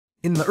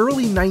In the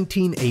early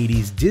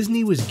 1980s,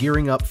 Disney was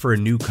gearing up for a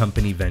new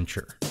company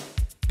venture.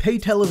 Pay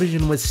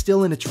television was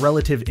still in its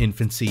relative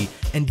infancy,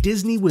 and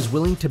Disney was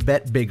willing to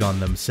bet big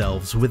on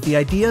themselves with the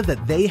idea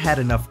that they had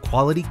enough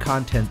quality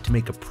content to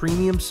make a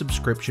premium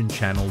subscription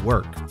channel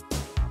work.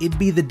 It'd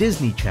be the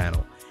Disney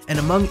Channel, and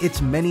among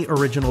its many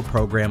original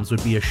programs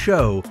would be a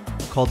show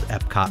called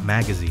Epcot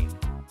Magazine.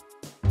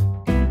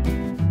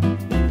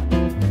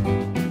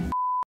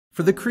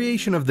 For the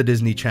creation of the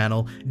Disney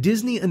Channel,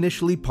 Disney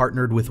initially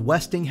partnered with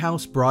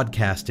Westinghouse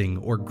Broadcasting,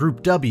 or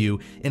Group W,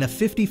 in a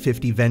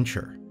 50-50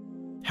 venture.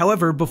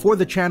 However, before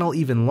the channel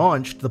even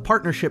launched, the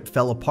partnership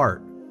fell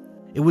apart.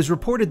 It was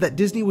reported that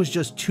Disney was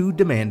just too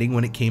demanding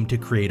when it came to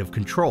creative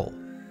control.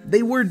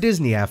 They were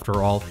Disney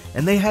after all,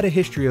 and they had a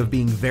history of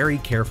being very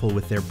careful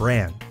with their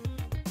brand.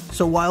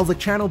 So while the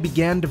channel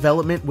began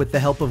development with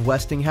the help of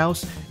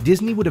Westinghouse,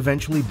 Disney would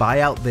eventually buy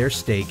out their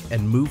stake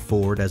and move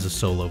forward as a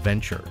solo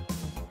venture.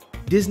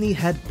 Disney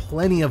had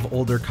plenty of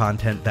older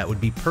content that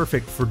would be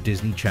perfect for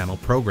Disney Channel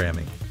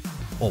programming.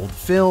 Old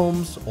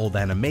films, old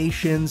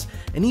animations,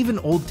 and even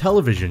old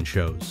television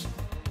shows.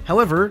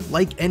 However,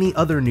 like any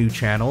other new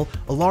channel,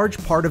 a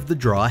large part of the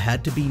draw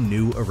had to be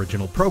new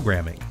original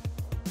programming.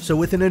 So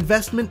with an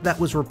investment that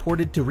was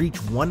reported to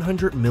reach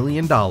 $100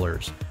 million,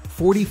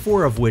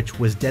 44 of which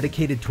was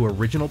dedicated to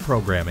original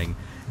programming,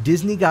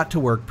 Disney got to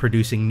work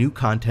producing new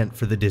content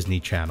for the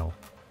Disney Channel.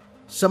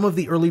 Some of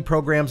the early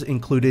programs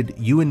included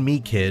You and Me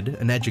Kid,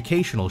 an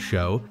educational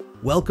show,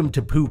 Welcome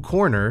to Pooh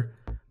Corner,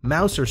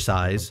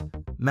 Mousercise,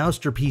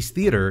 Mousterpiece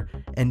Theater,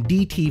 and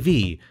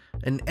DTV,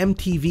 an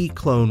MTV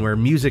clone where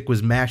music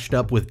was mashed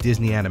up with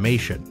Disney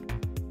animation.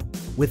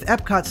 With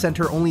Epcot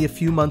Center only a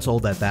few months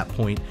old at that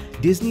point,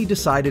 Disney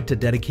decided to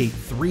dedicate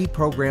 3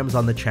 programs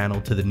on the channel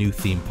to the new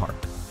theme park.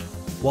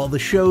 While the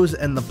shows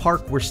and the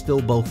park were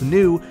still both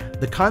new,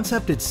 the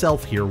concept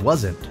itself here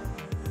wasn't.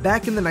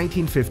 Back in the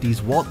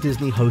 1950s, Walt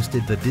Disney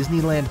hosted the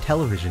Disneyland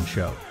television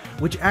show,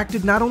 which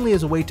acted not only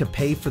as a way to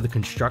pay for the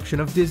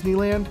construction of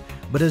Disneyland,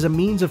 but as a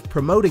means of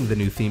promoting the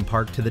new theme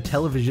park to the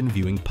television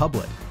viewing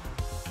public.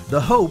 The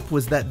hope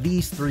was that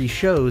these 3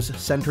 shows,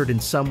 centered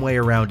in some way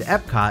around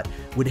Epcot,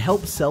 would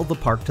help sell the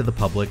park to the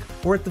public,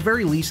 or at the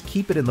very least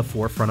keep it in the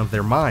forefront of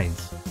their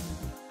minds.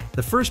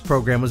 The first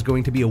program was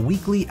going to be a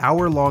weekly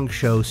hour-long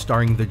show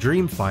starring the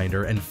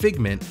Dreamfinder and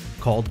Figment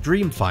called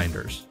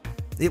Dreamfinders.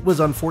 It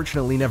was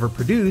unfortunately never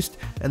produced,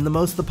 and the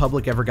most the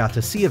public ever got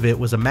to see of it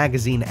was a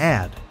magazine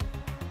ad.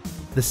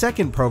 The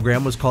second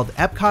program was called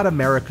Epcot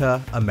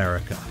America,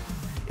 America.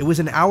 It was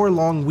an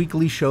hour-long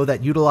weekly show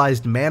that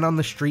utilized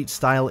man-on-the-street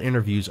style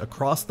interviews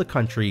across the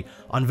country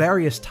on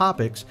various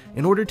topics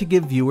in order to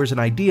give viewers an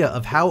idea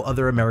of how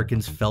other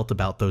Americans felt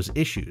about those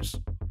issues.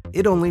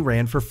 It only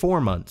ran for 4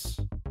 months.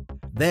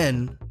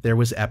 Then there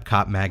was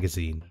Epcot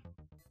Magazine.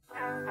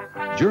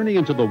 Journey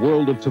into the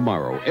world of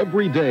tomorrow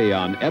every day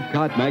on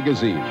Epcot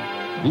Magazine.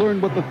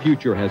 Learn what the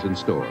future has in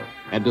store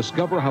and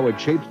discover how it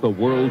shapes the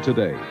world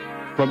today.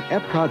 From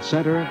Epcot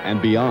Center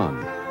and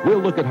beyond, we'll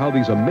look at how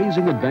these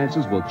amazing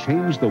advances will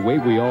change the way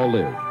we all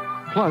live.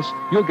 Plus,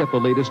 you'll get the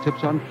latest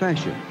tips on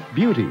fashion,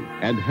 beauty,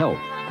 and health,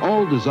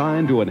 all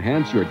designed to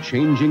enhance your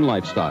changing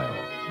lifestyle.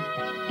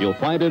 You'll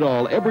find it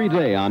all every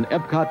day on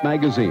Epcot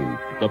Magazine,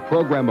 the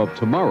program of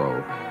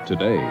tomorrow,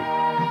 today.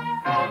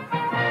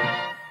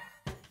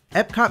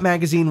 Epcot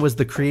Magazine was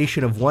the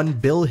creation of one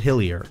Bill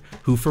Hillier,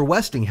 who for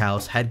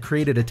Westinghouse had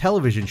created a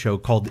television show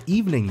called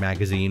Evening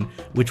Magazine,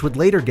 which would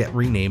later get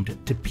renamed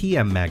to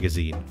PM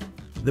Magazine.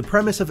 The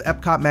premise of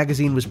Epcot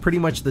Magazine was pretty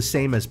much the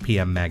same as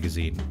PM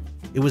Magazine.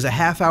 It was a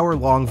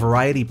half-hour-long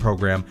variety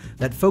program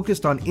that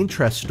focused on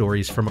interest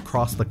stories from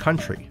across the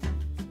country.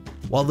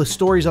 While the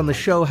stories on the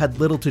show had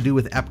little to do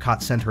with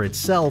Epcot Center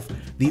itself,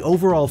 the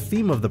overall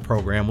theme of the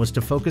program was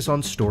to focus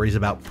on stories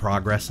about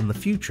progress in the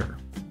future.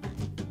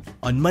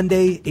 On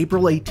Monday,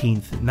 April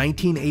 18th,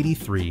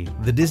 1983,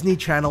 the Disney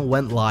Channel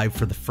went live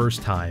for the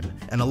first time,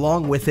 and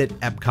along with it,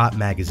 Epcot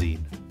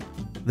Magazine.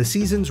 The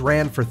seasons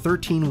ran for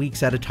 13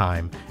 weeks at a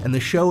time, and the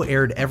show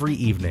aired every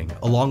evening,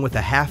 along with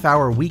a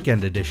half-hour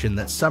weekend edition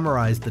that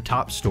summarized the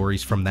top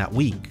stories from that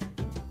week.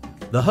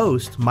 The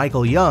host,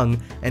 Michael Young,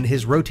 and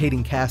his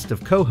rotating cast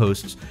of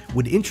co-hosts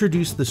would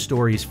introduce the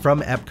stories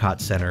from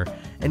Epcot Center,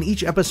 and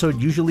each episode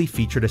usually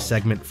featured a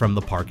segment from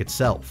the park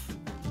itself.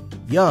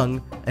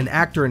 Young, an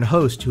actor and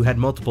host who had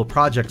multiple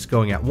projects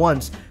going at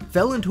once,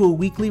 fell into a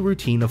weekly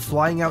routine of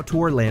flying out to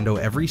Orlando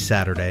every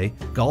Saturday,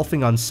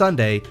 golfing on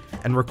Sunday,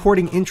 and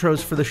recording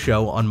intros for the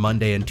show on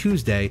Monday and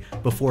Tuesday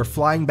before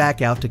flying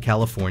back out to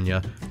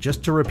California,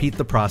 just to repeat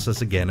the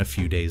process again a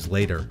few days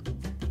later.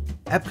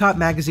 Epcot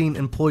Magazine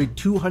employed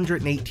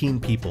 218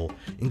 people,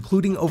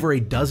 including over a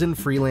dozen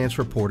freelance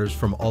reporters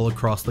from all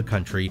across the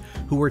country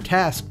who were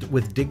tasked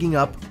with digging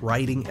up,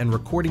 writing, and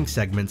recording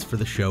segments for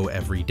the show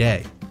every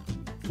day.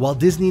 While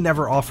Disney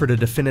never offered a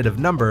definitive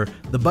number,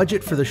 the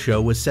budget for the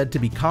show was said to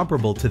be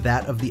comparable to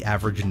that of the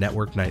average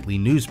network nightly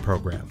news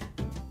program.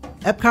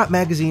 Epcot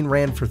Magazine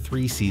ran for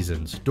 3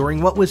 seasons,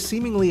 during what was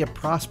seemingly a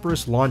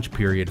prosperous launch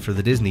period for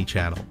the Disney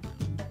Channel.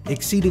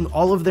 Exceeding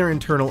all of their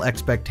internal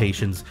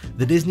expectations,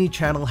 the Disney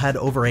Channel had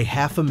over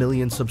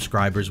 500,000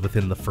 subscribers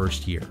within the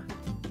first year.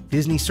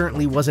 Disney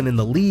certainly wasn't in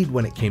the lead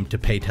when it came to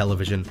pay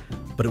television,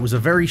 but it was a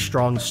very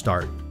strong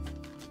start.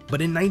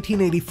 But in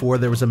 1984,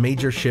 there was a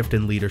major shift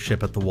in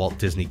leadership at the Walt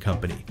Disney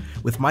Company,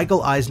 with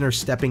Michael Eisner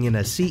stepping in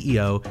as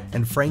CEO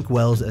and Frank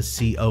Wells as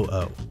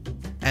COO.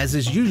 As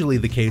is usually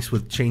the case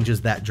with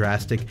changes that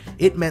drastic,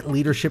 it meant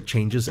leadership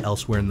changes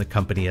elsewhere in the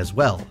company as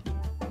well.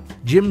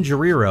 Jim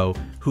Guerrero,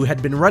 who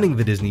had been running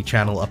the Disney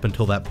Channel up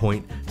until that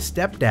point,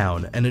 stepped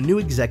down and a new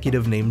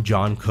executive named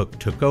John Cook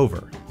took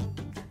over.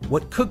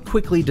 What Cook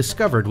quickly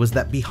discovered was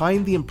that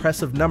behind the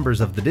impressive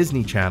numbers of the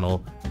Disney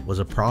Channel was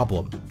a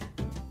problem.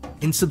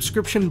 In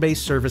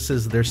subscription-based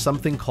services, there's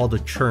something called a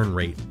churn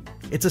rate.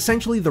 It's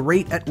essentially the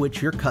rate at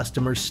which your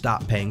customers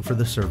stop paying for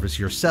the service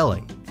you're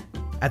selling.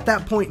 At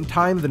that point in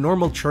time, the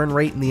normal churn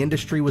rate in the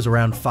industry was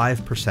around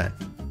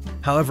 5%.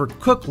 However,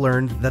 Cook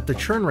learned that the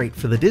churn rate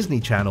for the Disney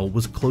Channel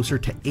was closer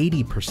to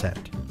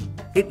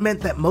 80%. It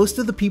meant that most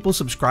of the people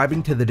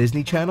subscribing to the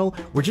Disney Channel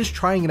were just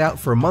trying it out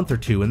for a month or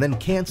two and then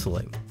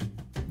canceling.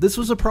 This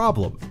was a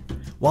problem.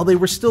 While they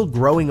were still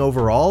growing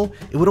overall,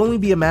 it would only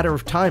be a matter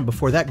of time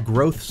before that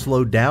growth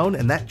slowed down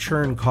and that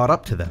churn caught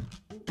up to them.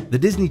 The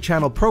Disney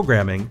Channel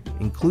programming,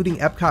 including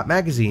Epcot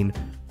magazine,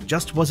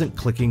 just wasn't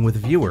clicking with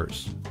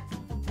viewers.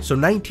 So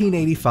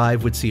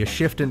 1985 would see a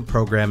shift in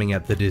programming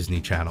at the Disney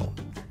Channel,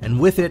 and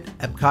with it,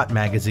 Epcot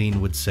magazine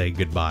would say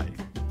goodbye.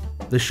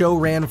 The show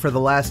ran for the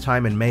last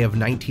time in May of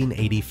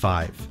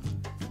 1985.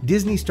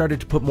 Disney started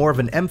to put more of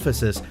an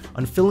emphasis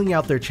on filling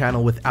out their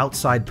channel with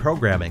outside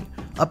programming,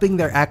 upping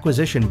their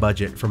acquisition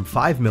budget from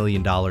 $5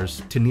 million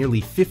to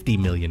nearly $50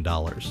 million.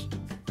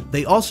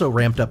 They also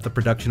ramped up the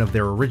production of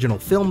their original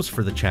films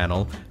for the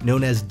channel,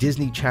 known as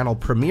Disney Channel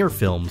Premiere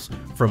Films,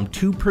 from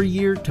 2 per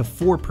year to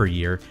 4 per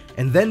year,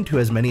 and then to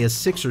as many as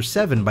 6 or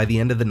 7 by the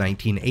end of the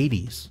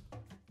 1980s.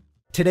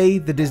 Today,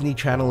 the Disney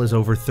Channel is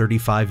over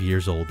 35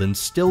 years old and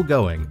still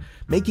going,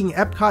 making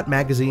Epcot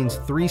magazine's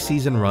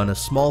 3-season run a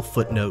small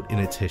footnote in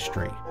its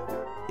history.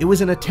 It was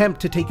an attempt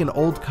to take an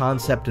old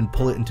concept and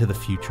pull it into the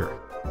future,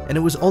 and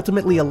it was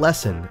ultimately a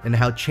lesson in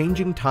how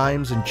changing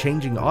times and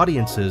changing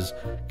audiences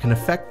can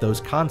affect those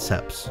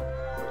concepts.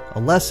 A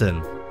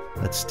lesson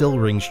that still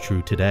rings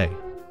true today.